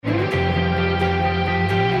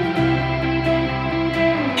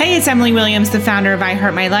it's Emily Williams, the founder of I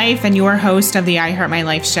Heart My Life and your host of the I Heart My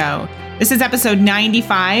Life show. This is episode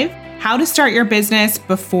 95, How to Start Your Business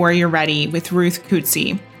Before You're Ready with Ruth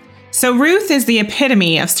Kudzi. So Ruth is the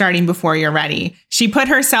epitome of starting before you're ready. She put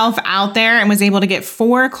herself out there and was able to get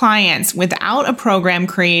 4 clients without a program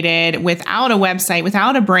created, without a website,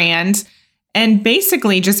 without a brand, and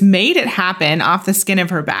basically just made it happen off the skin of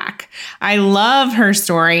her back. I love her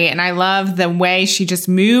story, and I love the way she just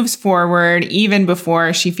moves forward even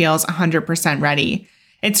before she feels 100% ready.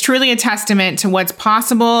 It's truly a testament to what's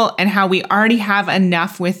possible and how we already have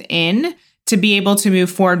enough within to be able to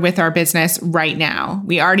move forward with our business right now.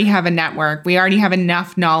 We already have a network. We already have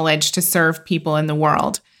enough knowledge to serve people in the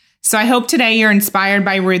world. So I hope today you're inspired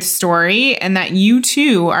by Ruth's story and that you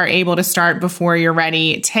too are able to start before you're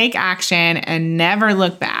ready, take action, and never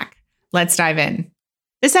look back. Let's dive in.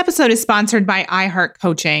 This episode is sponsored by iHeart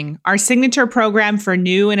Coaching, our signature program for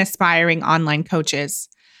new and aspiring online coaches.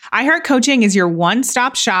 iHeart Coaching is your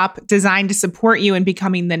one-stop shop designed to support you in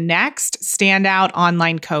becoming the next standout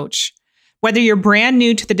online coach. Whether you're brand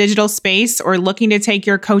new to the digital space or looking to take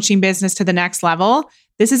your coaching business to the next level,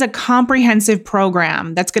 this is a comprehensive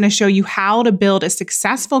program that's going to show you how to build a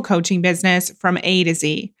successful coaching business from A to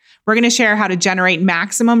Z. We're going to share how to generate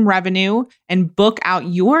maximum revenue and book out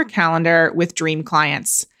your calendar with dream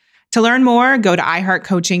clients. To learn more, go to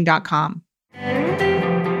iHeartCoaching.com.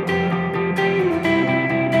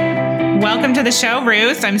 Welcome to the show,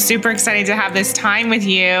 Ruth. I'm super excited to have this time with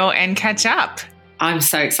you and catch up. I'm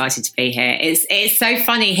so excited to be here. It's so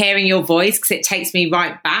funny hearing your voice because it takes me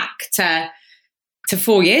right back to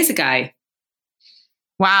 4 years ago.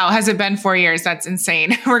 Wow. Has it been 4 years? That's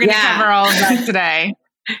insane. We're going to cover all of that today.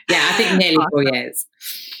 Yeah, I think nearly 4 years.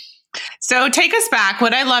 So take us back.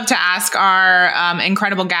 What I love to ask our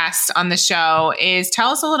incredible guests on the show is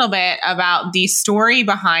tell us a little bit about the story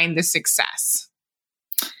behind the success.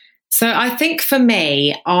 So I think for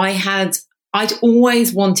me, I'd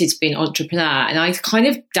always wanted to be an entrepreneur, and I kind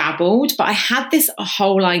of dabbled, but I had this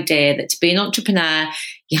whole idea that to be an entrepreneur,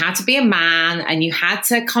 you had to be a man and you had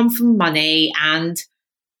to come from money. And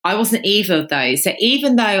I wasn't either of those. So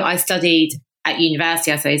even though I studied at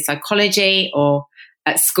university, I studied psychology, or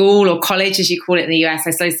at school or college, as you call it in the US,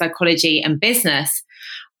 I studied psychology and business.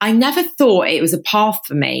 I never thought it was a path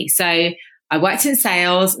for me. So I worked in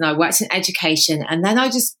sales and I worked in education. And then I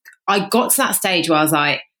got to that stage where I was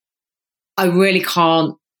like, I really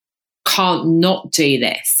can't not do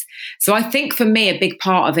this. So I think for me, a big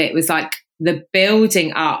part of it was like the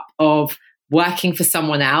building up of working for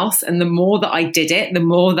someone else. And the more that I did it, the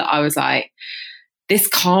more that I was like, this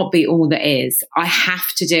can't be all that is. I have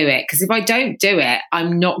to do it. Because if I don't do it,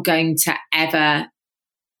 I'm not going to ever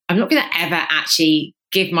actually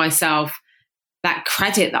give myself that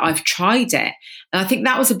credit that I've tried it. And I think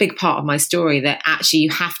that was a big part of my story, that actually you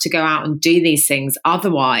have to go out and do these things.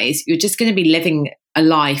 Otherwise, you're just going to be living a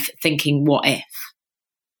life thinking, what if?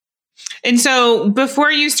 And so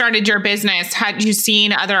before you started your business, had you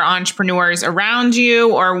seen other entrepreneurs around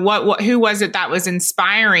you, or who was it that was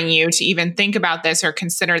inspiring you to even think about this or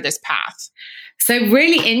consider this path? So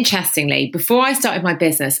really interestingly, before I started my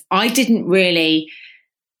business, I didn't really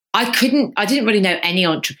know any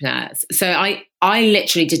entrepreneurs. So I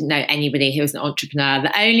literally didn't know anybody who was an entrepreneur.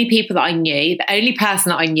 The only person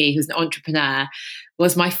that I knew who was an entrepreneur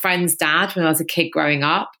was my friend's dad when I was a kid growing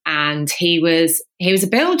up. And he was a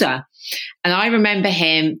builder. And I remember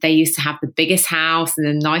him, they used to have the biggest house and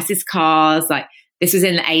the nicest cars. Like, this was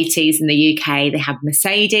in the 80s in the UK. They had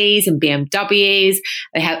Mercedes and BMWs.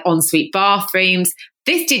 They had ensuite bathrooms.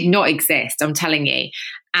 This did not exist, I'm telling you.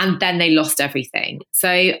 And then they lost everything.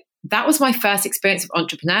 So that was my first experience of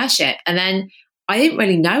entrepreneurship. And then I didn't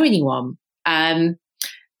really know anyone.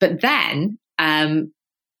 But then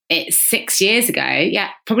it's 6 years ago.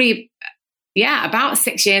 About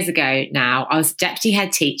 6 years ago now, I was deputy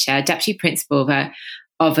head teacher, deputy principal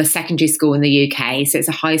of a secondary school in the UK. So it's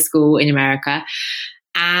a high school in America.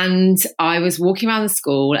 And I was walking around the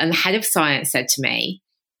school and the head of science said to me,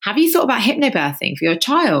 have you thought about hypnobirthing for your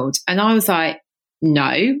child? And I was like,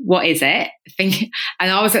 no, what is it? And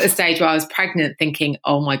I was at the stage where I was pregnant thinking,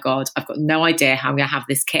 oh my God, I've got no idea how I'm going to have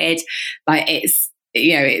this kid. Like,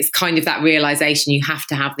 it's kind of that realization you have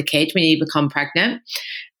to have the kid when you become pregnant.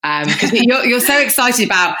 Because you're so excited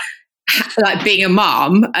about like being a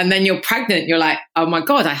mom, and then you're pregnant. You're like, oh my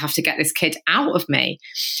God, I have to get this kid out of me.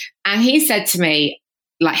 And he said to me,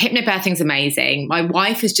 like, hypnobirthing's amazing. My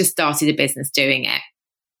wife has just started a business doing it.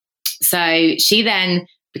 So she then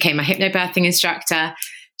became a hypnobirthing instructor.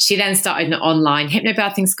 She then started an online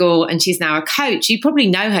hypnobirthing school, and she's now a coach. You probably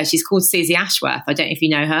know her. She's called Susie Ashworth. I don't know if you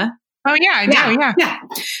know her. Oh, yeah, I do. Yeah.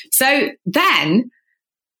 So then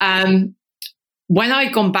When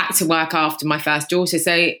I'd gone back to work after my first daughter,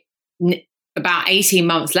 so about 18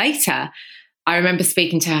 months later, I remember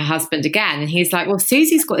speaking to her husband again, and he's like, well,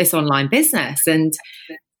 Susie's got this online business and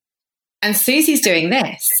Susie's doing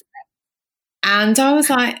this. And I was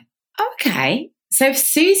like, okay, so if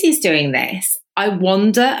Susie's doing this, I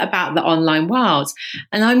wonder about the online world.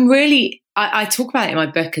 And I talk about it in my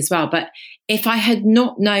book as well, but if I had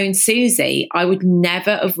not known Susie, I would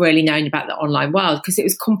never have really known about the online world because it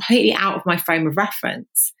was completely out of my frame of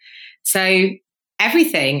reference. So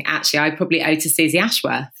everything, actually, I probably owe to Susie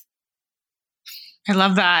Ashworth. I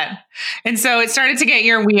love that. And so it started to get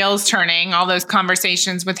your wheels turning, all those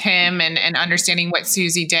conversations with him and understanding what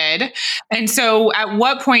Susie did. And so at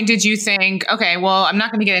what point did you think, okay, well, I'm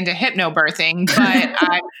not going to get into hypnobirthing, but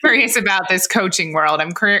I'm curious about this coaching world.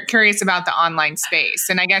 I'm curious about the online space.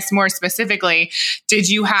 And I guess more specifically, did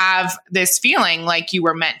you have this feeling like you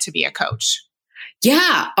were meant to be a coach?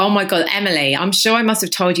 Yeah. Oh my God, Emily, I'm sure I must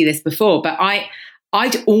have told you this before, but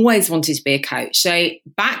I'd always wanted to be a coach. So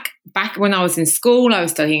back when I was in school, I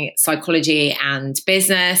was studying psychology and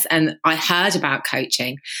business, and I heard about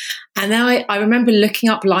coaching. And then I remember looking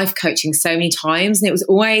up life coaching so many times, and it was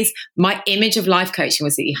always, my image of life coaching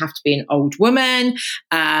was that you have to be an old woman.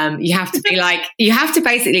 You have to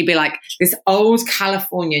basically be like this old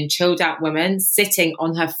Californian chilled out woman sitting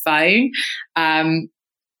on her phone.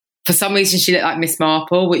 For some reason, she looked like Miss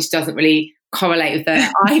Marple, which doesn't really correlate with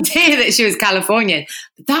the idea that she was Californian.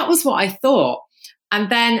 But that was what I thought. And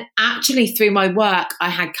then actually through my work, I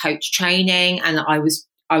had coach training and I was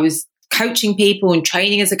coaching people and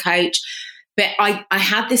training as a coach. But I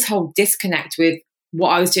had this whole disconnect with what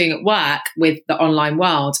I was doing at work with the online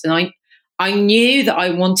world. And I knew that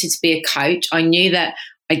I wanted to be a coach. I knew that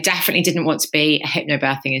I definitely didn't want to be a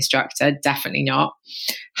hypnobirthing instructor. Definitely not.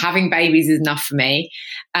 Having babies is enough for me.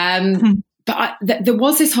 But there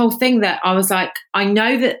was this whole thing that I was like, I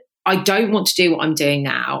know that I don't want to do what I'm doing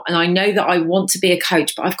now. And I know that I want to be a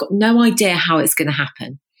coach, but I've got no idea how it's going to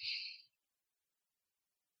happen.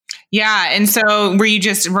 Yeah. And so were you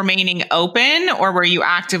just remaining open, or were you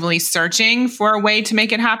actively searching for a way to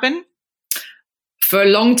make it happen? For a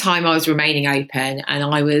long time, I was remaining open, and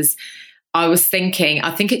I was thinking,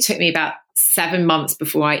 I think it took me about 7 months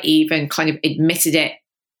before I even kind of admitted it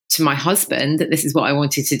to my husband that this is what I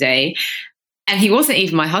wanted to do. And he wasn't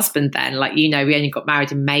even my husband then. Like, we only got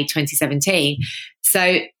married in May 2017. So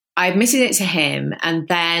I admitted it to him. And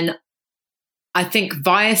then I think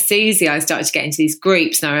via Susie, I started to get into these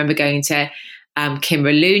groups. And I remember going to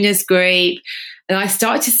Kimra Luna's group. And I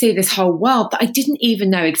started to see this whole world that I didn't even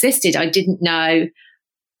know existed. I didn't know.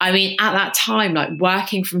 I mean, at that time, like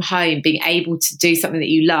working from home, being able to do something that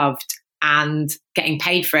you loved and getting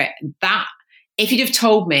paid for it, that if you'd have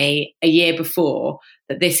told me a year before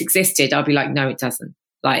that this existed, I'd be like, no, it doesn't.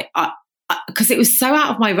 Like, because it was so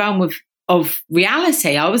out of my realm of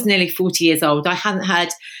reality. I was nearly 40 years old. I hadn't heard,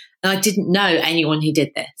 and I didn't know anyone who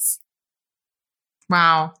did this.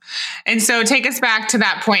 Wow. And so take us back to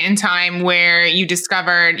that point in time where you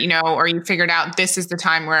discovered, or you figured out this is the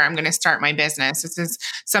time where I'm going to start my business. This is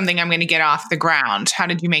something I'm going to get off the ground. How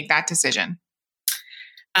did you make that decision?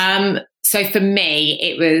 So for me,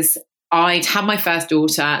 it was, I'd had my first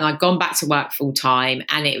daughter and I'd gone back to work full time,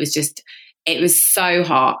 and it was so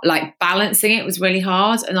hard. Like balancing it was really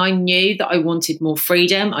hard. And I knew that I wanted more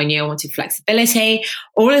freedom. I knew I wanted flexibility.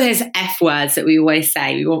 All of those F words that we always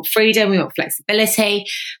say. We want freedom. We want flexibility.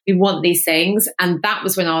 We want these things. And that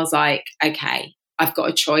was when I was like, okay, I've got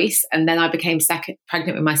a choice. And then I became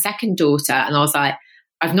pregnant with my second daughter. And I was like,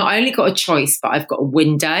 I've not only got a choice, but I've got a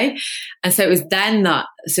window. And so it was then that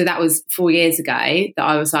was 4 years ago that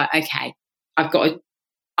I was like, okay,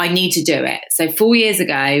 I need to do it. So 4 years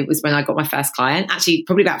ago was when I got my first client, actually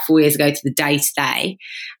probably about 4 years ago to the day today.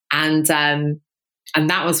 And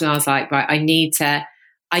that was when I was like, right, I need to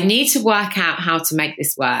work out how to make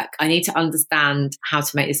this work. I need to understand how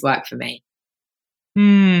to make this work for me.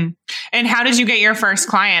 And how did you get your first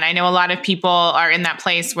client? I know a lot of people are in that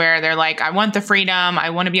place where they're like, I want the freedom.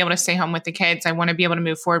 I want to be able to stay home with the kids. I want to be able to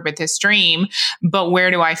move forward with this dream. But where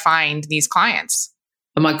do I find these clients?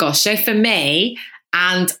 Oh my gosh. So for me,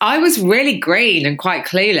 and I was really green and quite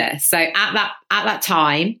clueless. So at that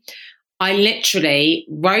time, I literally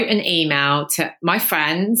wrote an email to my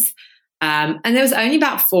friends. And there was only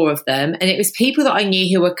about 4 of them. And it was people that I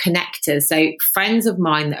knew who were connectors. So friends of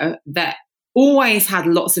mine that always had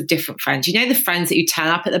lots of different friends. The friends that you turn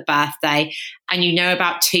up at the birthday and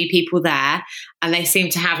about 2 people there, and they seem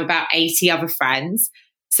to have about 80 other friends.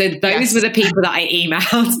 So those were the people that I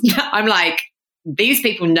emailed. I'm like, these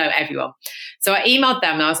people know everyone. So I emailed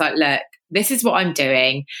them and I was like, look, this is what I'm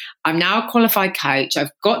doing. I'm now a qualified coach.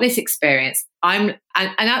 I've got this experience. And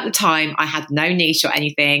at the time I had no niche or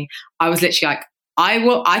anything. I was literally like,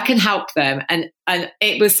 I can help them. And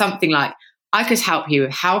it was something like, I could help you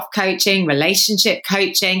with health coaching, relationship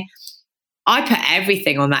coaching. I put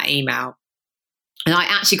everything on that email. And I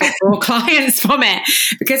actually got 4 clients from it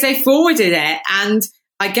because they forwarded it. And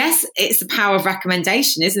I guess it's the power of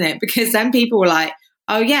recommendation, isn't it? Because then people were like,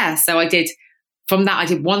 oh yeah. So I did 1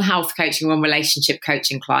 health coaching, 1 relationship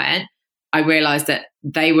coaching client. I realized that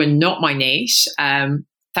they were not my niche.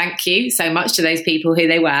 Thank you so much to those people who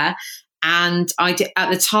they were. And I did,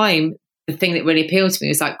 at the time, the thing that really appealed to me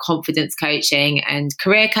was like confidence coaching and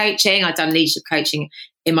career coaching. I'd done leadership coaching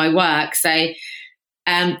in my work. So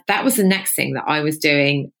that was the next thing that I was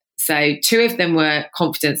doing. So 2 of them were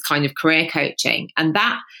confidence kind of career coaching. And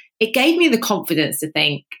that, it gave me the confidence to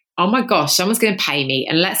think, oh my gosh, someone's going to pay me.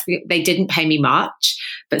 And they didn't pay me much,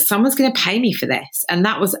 but someone's going to pay me for this. And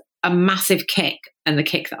that was a massive kick, and the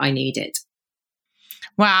kick that I needed.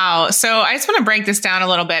 Wow. So I just want to break this down a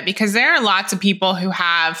little bit, because there are lots of people who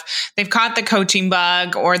they've caught the coaching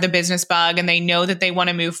bug or the business bug, and they know that they want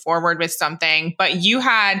to move forward with something, but you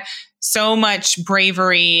had so much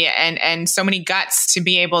bravery and so many guts to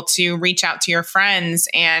be able to reach out to your friends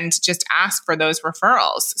and just ask for those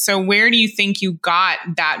referrals. So where do you think you got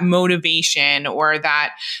that motivation or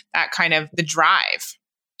that kind of the drive?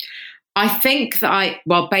 I think that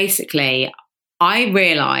basically I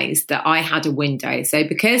realized that I had a window. So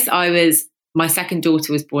because my second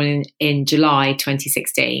daughter was born in July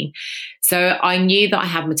 2016. So I knew that I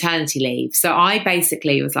had maternity leave. So I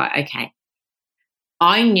basically was like, okay,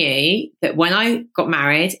 I knew that when I got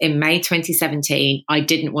married in May 2017, I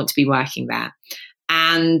didn't want to be working there.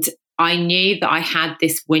 And I knew that I had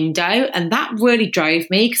this window, and that really drove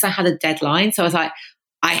me because I had a deadline. So I was like,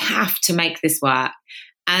 I have to make this work.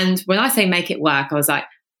 And when I say make it work, I was like,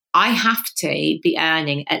 I have to be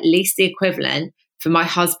earning at least the equivalent for my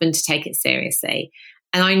husband to take it seriously.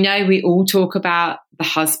 And I know we all talk about the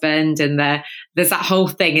husband, and there's that whole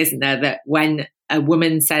thing, isn't there, that when a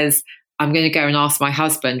woman says, I'm going to go and ask my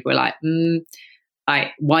husband, we're like,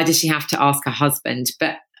 why does she have to ask her husband?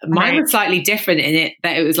 But mine was slightly different in it,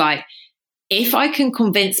 that it was like, if I can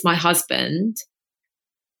convince my husband,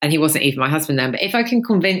 and he wasn't even my husband then, but if I can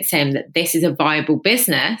convince him that this is a viable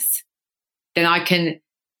business, then I can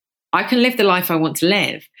live the life I want to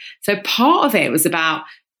live. So part of it was about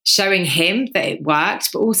showing him that it worked,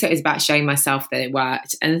 but also it was about showing myself that it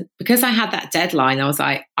worked. And because I had that deadline, I was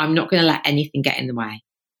like, I'm not going to let anything get in the way.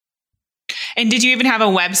 And did you even have a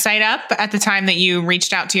website up at the time that you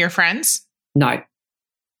reached out to your friends? No.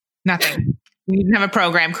 Nothing. You didn't have a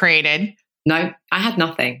program created? No, I had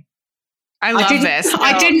nothing. I love this.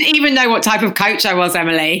 I didn't even know what type of coach I was,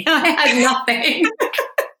 Emily. I had nothing.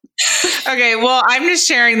 Okay, well, I'm just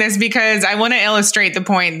sharing this because I want to illustrate the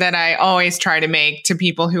point that I always try to make to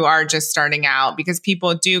people who are just starting out, because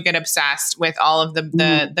people do get obsessed with all of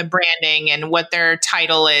the branding and what their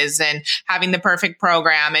title is and having the perfect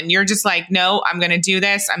program. And you're just like, no, I'm going to do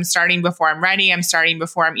this. I'm starting before I'm ready. I'm starting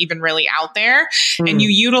before I'm even really out there. And you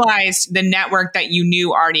utilized the network that you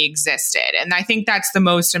knew already existed. And I think that's the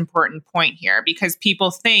most important point here, because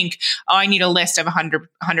people think, oh, I need a list of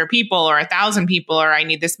 100 people or 1,000 people, or I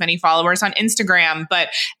need this many followers on Instagram, but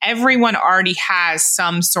everyone already has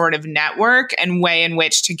some sort of network and way in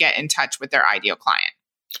which to get in touch with their ideal client.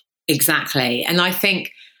 Exactly. And I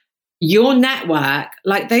think your network,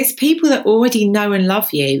 like those people that already know and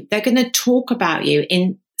love you, they're going to talk about you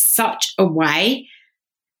in such a way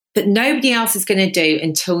that nobody else is going to do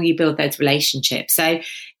until you build those relationships. So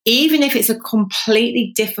even if it's a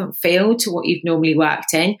completely different field to what you've normally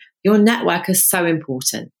worked in, your network is so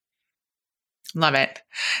important. Love it.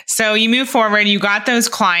 So you move forward, you got those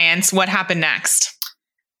clients. What happened next?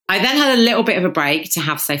 I then had a little bit of a break to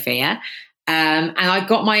have Sophia. And I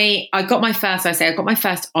got my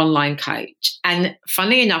first online coach. And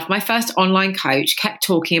funnily enough, my first online coach kept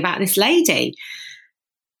talking about this lady.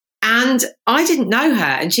 And I didn't know her.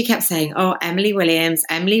 And she kept saying, oh, Emily Williams.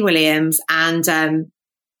 And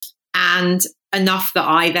enough that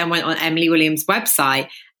I then went on Emily Williams' website.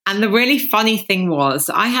 And the really funny thing was,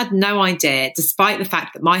 I had no idea, despite the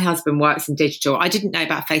fact that my husband works in digital, I didn't know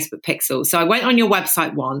about Facebook Pixel. So I went on your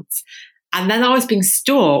website once, and then I was being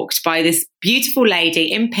stalked by this beautiful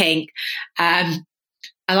lady in pink. And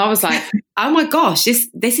I was like, oh my gosh,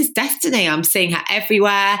 this is destiny. I'm seeing her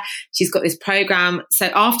everywhere. She's got this program. So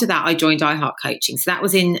after that, I joined iHeart Coaching. So that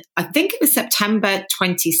was I think it was September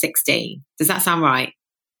 2016. Does that sound right?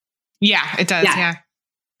 Yeah, it does. Yeah.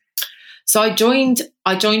 So I joined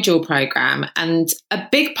your program, and a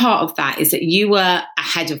big part of that is that you were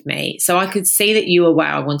ahead of me. So I could see that you were where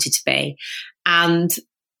I wanted to be. And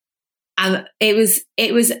it was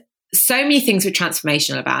so many things were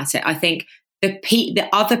transformational about it. I think the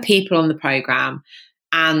other people on the program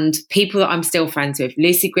and people that I'm still friends with,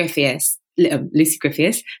 Lucy Griffiths,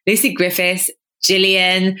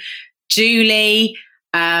 Gillian, Julie,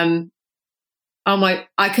 I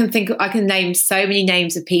can name so many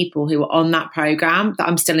names of people who were on that program that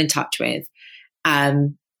I'm still in touch with.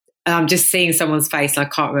 And I'm just seeing someone's face and I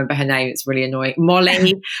can't remember her name. It's really annoying.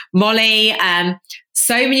 Molly,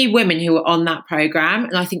 so many women who were on that program.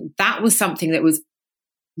 And I think that was something that was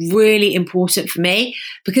really important for me,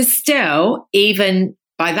 because still, even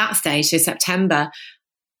by that stage, so September,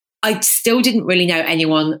 I still didn't really know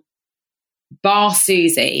anyone bar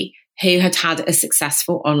Susie who had a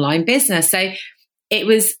successful online business. So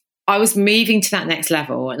I was moving to that next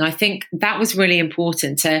level. And I think that was really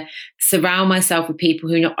important, to surround myself with people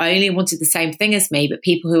who not only wanted the same thing as me, but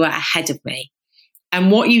people who were ahead of me. And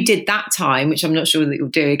what you did that time, which I'm not sure that you'll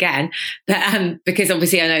do again, but because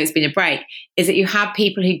obviously I know it's been a break, is that you had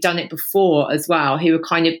people who'd done it before as well, who were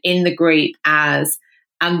kind of in the group and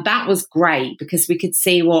that was great because we could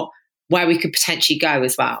see where we could potentially go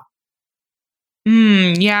as well.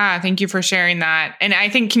 Yeah, thank you for sharing that. And I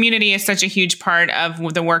think community is such a huge part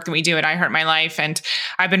of the work that we do at I Heart My Life. And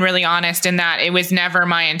I've been really honest in that it was never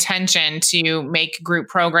my intention to make group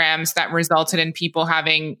programs that resulted in people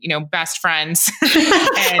having, best friends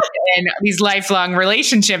and these lifelong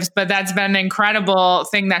relationships. But that's been an incredible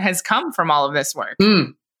thing that has come from all of this work.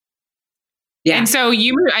 Yeah. And so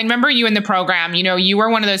I remember you in the program, you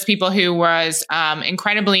were one of those people who was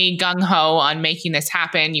incredibly gung-ho on making this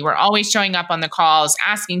happen. You were always showing up on the calls,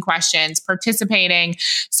 asking questions, participating.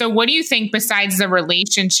 So what do you think, besides the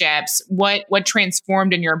relationships, what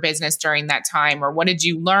transformed in your business during that time? Or what did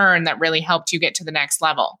you learn that really helped you get to the next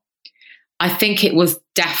level? I think it was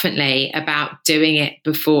definitely about doing it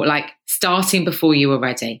before, starting before you were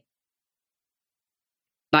ready.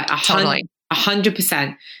 Totally.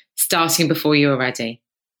 100%. Starting before you were ready.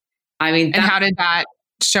 And how did that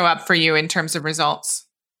show up for you in terms of results?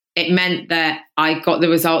 It meant that I got the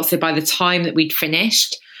results. So by the time that we'd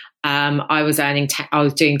finished, I was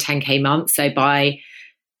doing 10K months. So by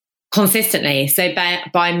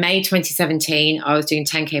May 2017, I was doing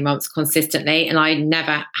 10K months consistently, and I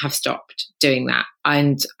never have stopped doing that.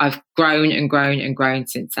 And I've grown and grown and grown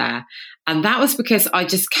since there. And that was because I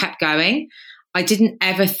just kept going. I didn't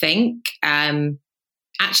ever think,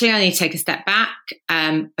 actually, I need to take a step back.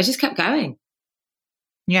 I just kept going.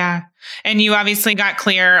 Yeah. And you obviously got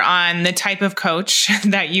clear on the type of coach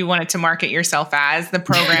that you wanted to market yourself as, the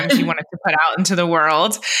programs you wanted to put out into the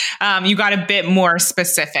world. You got a bit more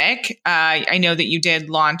specific. I know that you did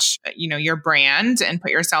launch, your brand and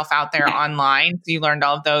put yourself out there online. So you learned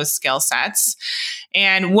all of those skill sets.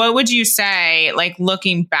 And what would you say,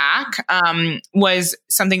 looking back, was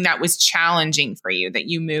something that was challenging for you that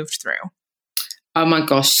you moved through? Oh my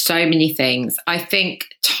gosh, so many things. I think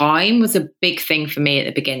time was a big thing for me at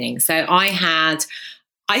the beginning. So I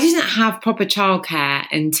didn't have proper childcare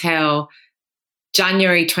until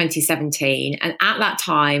January 2017. And at that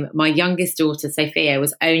time, my youngest daughter, Sophia,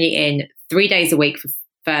 was only in 3 days a week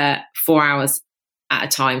for 4 hours at a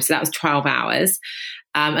time. So that was 12 hours.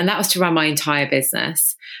 And that was to run my entire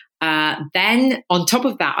business. Then on top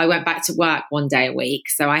of that, I went back to work 1 day a week.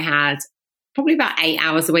 So I had probably about 8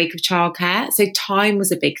 hours a week of childcare. So time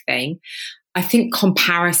was a big thing. I think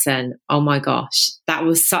comparison, oh my gosh, that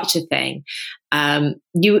was such a thing. And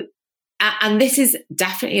this is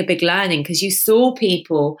definitely a big learning, because you saw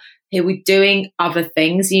people who were doing other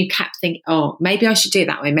things and you kept thinking, oh, maybe I should do it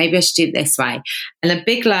that way. Maybe I should do it this way. And a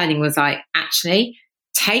big learning was actually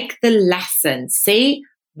take the lesson, see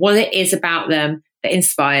what it is about them that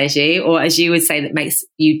inspires you, or as you would say, that makes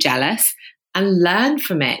you jealous, and learn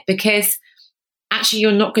from it, because actually,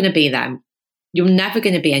 you're not going to be them. You're never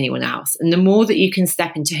going to be anyone else. And the more that you can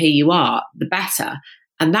step into who you are, the better.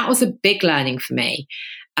 And that was a big learning for me.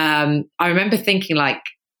 I remember thinking I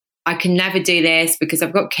can never do this because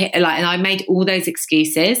I've got kids. And I made all those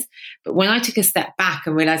excuses. But when I took a step back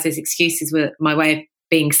and realized those excuses were my way of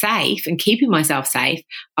being safe and keeping myself safe,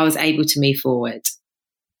 I was able to move forward.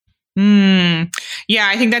 Yeah,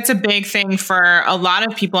 I think that's a big thing for a lot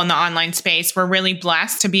of people in the online space. We're really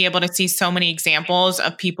blessed to be able to see so many examples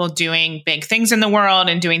of people doing big things in the world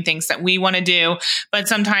and doing things that we want to do. But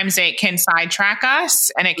sometimes it can sidetrack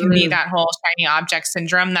us, and it can be that whole shiny object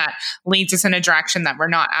syndrome that leads us in a direction that we're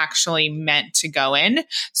not actually meant to go in.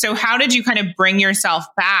 So how did you kind of bring yourself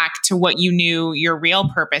back to what you knew your real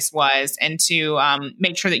purpose was, and to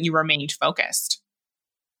make sure that you remained focused?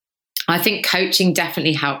 I think coaching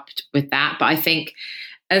definitely helped with that. But I think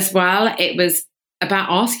as well, it was about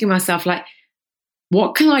asking myself, like,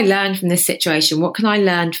 what can I learn from this situation? What can I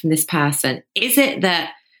learn from this person? Is it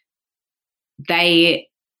that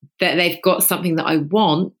they've got something that I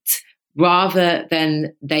want rather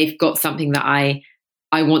than they've got something that I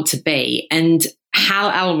want to be? And Hal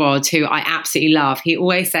Elrod, who I absolutely love, he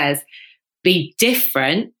always says, be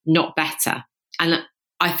different, not better. And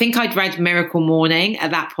I think I'd read Miracle Morning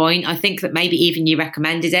at that point. I think that maybe even you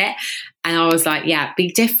recommended it. And I was like, yeah,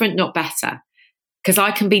 be different, not better. Because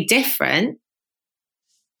I can be different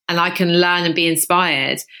and I can learn and be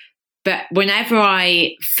inspired. But whenever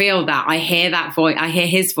I feel that, I hear that voice, I hear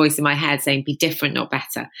his voice in my head saying, be different, not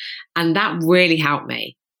better. And that really helped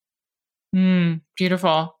me.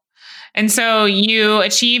 Beautiful. And so you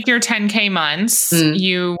achieved your 10K months.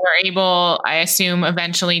 You were able, I assume,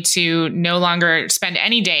 eventually to no longer spend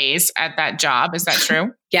any days at that job. Is that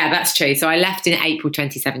true? Yeah, that's true. So I left in April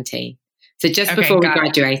 2017. So just before we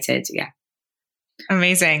graduated. Yeah.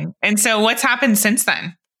 Amazing. And so what's happened since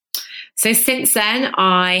then? So since then,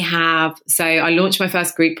 I launched my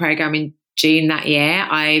first group program in June that year.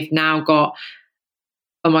 I've now got,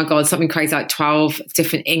 oh my God, something crazy like 12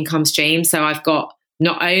 different income streams. So I've got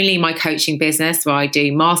not only my coaching business where I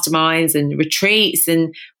do masterminds and retreats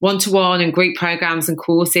and one-to-one and group programs and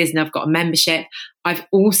courses, and I've got a membership. I've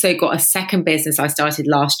also got a second business I started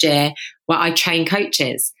last year where I train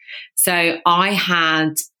coaches. So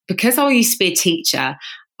because I used to be a teacher,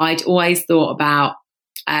 I'd always thought about,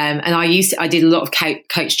 and I did a lot of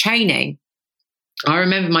coach training. I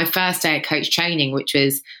remember my first day at coach training, which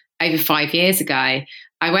was over 5 years ago.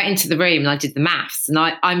 I went into the room and I did the maths, and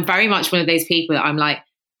I'm very much one of those people that I'm like,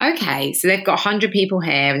 okay, so they've got 100 people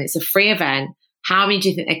here and it's a free event. How many do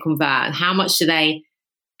you think they convert, and how much do they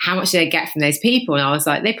get from those people? And I was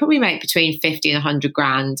like, they probably make between 50 and 100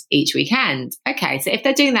 grand each weekend. Okay, so if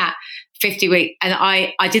they're doing that 50 week, and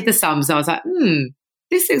I did the sums, I was like,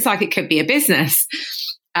 this looks like it could be a business.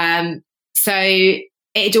 So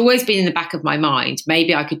it'd always been in the back of my mind,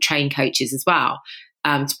 maybe I could train coaches as well.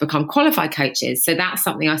 To become qualified coaches. So that's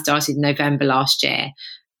something I started in November last year.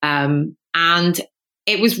 And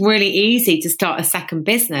it was really easy to start a second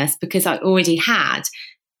business because I already had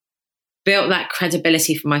built that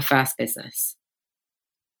credibility for my first business.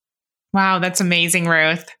 Wow, that's amazing,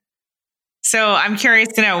 Ruth. So I'm curious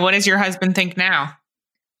to know, what does your husband think now?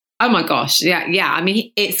 Oh my gosh. Yeah. I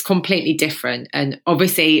mean, it's completely different. And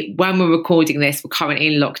obviously, when we're recording this, we're currently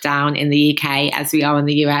in lockdown in the UK as we are in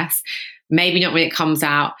the US. Maybe not when it comes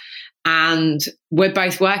out. And we're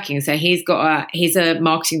both working. So he's a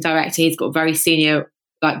marketing director. He's got a very senior,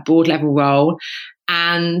 like, board level role.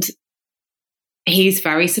 And he's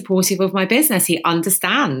very supportive of my business. He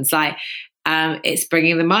understands, like, it's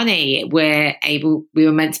bringing the money. We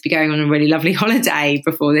were meant to be going on a really lovely holiday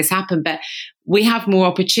before this happened, but we have more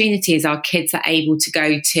opportunities. Our kids are able to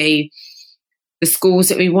go to the schools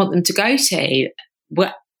that we want them to go to.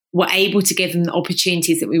 We're able to give them the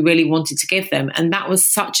opportunities that we really wanted to give them. And that was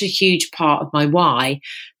such a huge part of my why,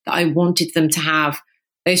 that I wanted them to have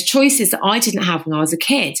those choices that I didn't have when I was a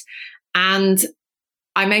kid. And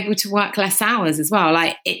I'm able to work less hours as well.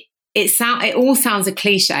 Like it all sounds a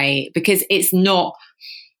cliche because it's not,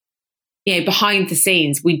 behind the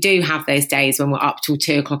scenes, we do have those days when we're up till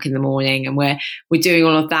 2:00 in the morning and we're doing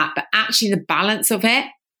all of that. But actually the balance of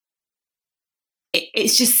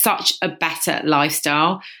it's just such a better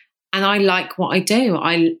lifestyle. And I like what I do.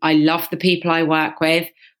 I love the people I work with.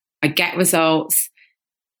 I get results.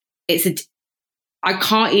 I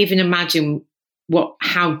can't even imagine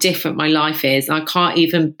how different my life is. And I can't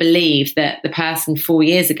even believe that the person 4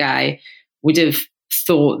 years ago would have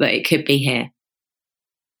thought that it could be here.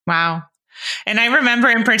 Wow. And I remember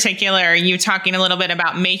in particular you talking a little bit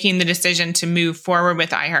about making the decision to move forward with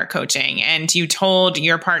iHeart Coaching. And you told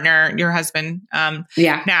your partner, your husband,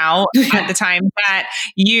 now at the time, that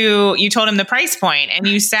you told him the price point, and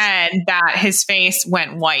you said that his face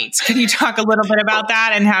went white. Can you talk a little bit about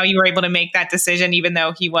that and how you were able to make that decision, even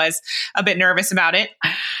though he was a bit nervous about it?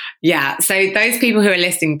 Yeah. So those people who are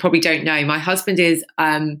listening probably don't know, my husband is,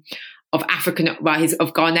 he's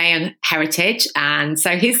of Ghanaian heritage. And so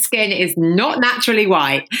his skin is not naturally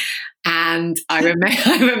white. And I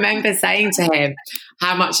remember saying to him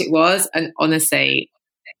how much it was. And honestly,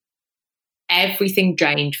 everything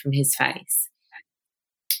drained from his face.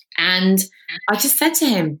 And I just said to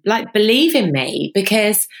him, like, believe in me,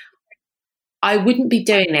 because I wouldn't be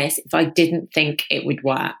doing this if I didn't think it would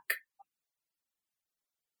work.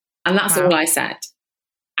 And that's all I said.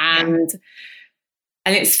 And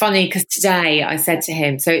it's funny because today I said to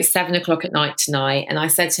him, so it's 7:00 at night tonight. And I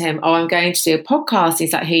said to him, I'm going to do a podcast.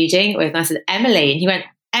 He's like, who are you doing it with? And I said, Emily. And he went,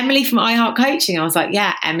 Emily from iHeart Coaching. I was like,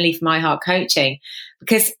 yeah, Emily from iHeart Coaching.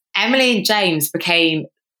 Because Emily and James became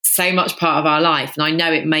so much part of our life. And I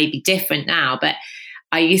know it may be different now, but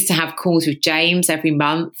I used to have calls with James every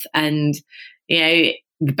month. And,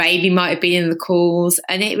 the baby might have been in the calls.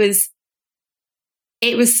 And it was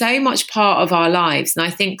so much part of our lives. And I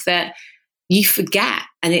think that you forget,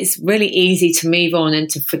 and it's really easy to move on and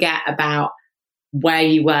to forget about where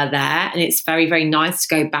you were there. And it's very, very nice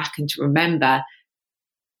to go back and to remember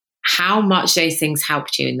how much those things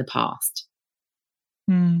helped you in the past.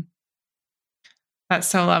 That's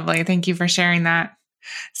so lovely. Thank you for sharing that.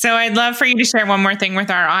 So I'd love for you to share one more thing with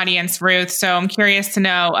our audience, Ruth. So I'm curious to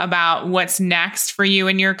know about what's next for you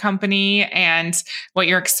and your company and what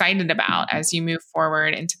you're excited about as you move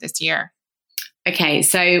forward into this year. Okay.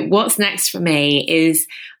 So what's next for me is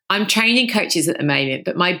I'm training coaches at the moment,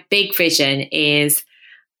 but my big vision is,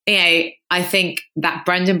 I think that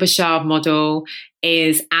Brendon Burchard model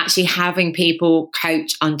is actually having people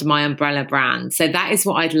coach under my umbrella brand. So that is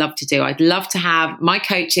what I'd love to do. I'd love to have my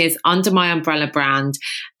coaches under my umbrella brand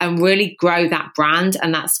and really grow that brand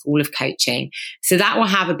and that school of coaching. So that will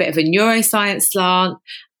have a bit of a neuroscience slant.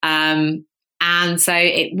 And so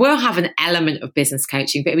it will have an element of business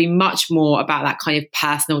coaching, but it'll be much more about that kind of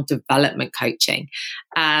personal development coaching.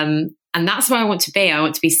 And that's where I want to be. I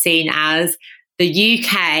want to be seen as the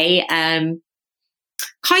UK,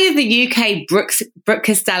 kind of the UK Brooke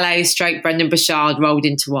Costello / Brendon Burchard rolled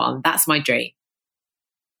into one. That's my dream.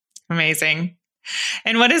 Amazing.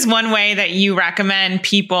 And what is one way that you recommend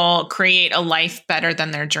people create a life better than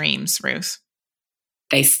their dreams, Ruth?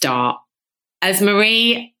 They start. As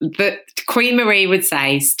Queen Marie would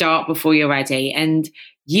say, start before you're ready. And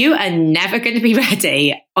you are never going to be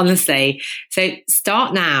ready, honestly. So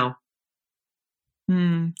start now.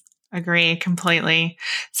 Agree completely.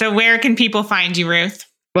 So where can people find you, Ruth?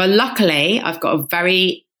 Well, luckily, I've got a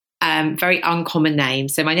very uncommon name.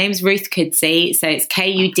 So my name is Ruth Kudzi. So it's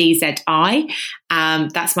Kudzi.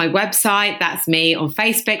 That's my website. That's me on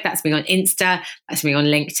Facebook. That's me on Insta. That's me on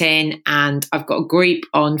LinkedIn. And I've got a group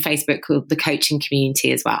on Facebook called The Coaching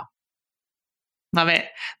Community as well. Love it.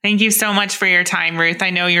 Thank you so much for your time, Ruth. I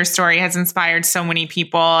know your story has inspired so many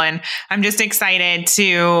people, and I'm just excited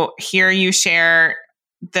to hear you share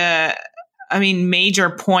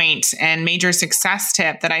major point and major success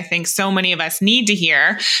tip that I think so many of us need to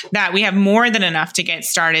hear, that we have more than enough to get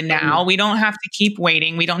started now. We don't have to keep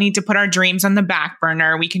waiting. We don't need to put our dreams on the back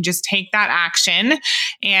burner. We can just take that action.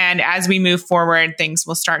 And as we move forward, things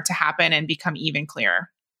will start to happen and become even clearer.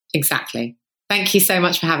 Exactly. Thank you so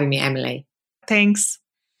much for having me, Emily. Thanks.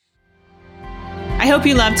 I hope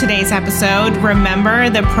you loved today's episode.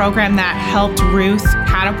 Remember, the program that helped Ruth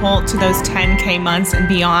catapult to those 10K months and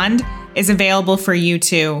beyond is available for you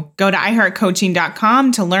too. Go to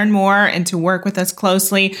iHeartCoaching.com to learn more and to work with us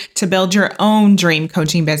closely to build your own dream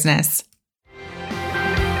coaching business.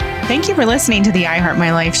 Thank you for listening to the I Heart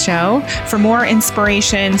My Life show. For more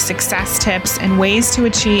inspiration, success tips, and ways to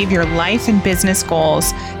achieve your life and business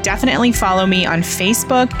goals, definitely follow me on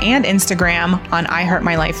Facebook and Instagram on I Heart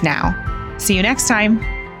My Life Now. See you next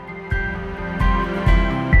time.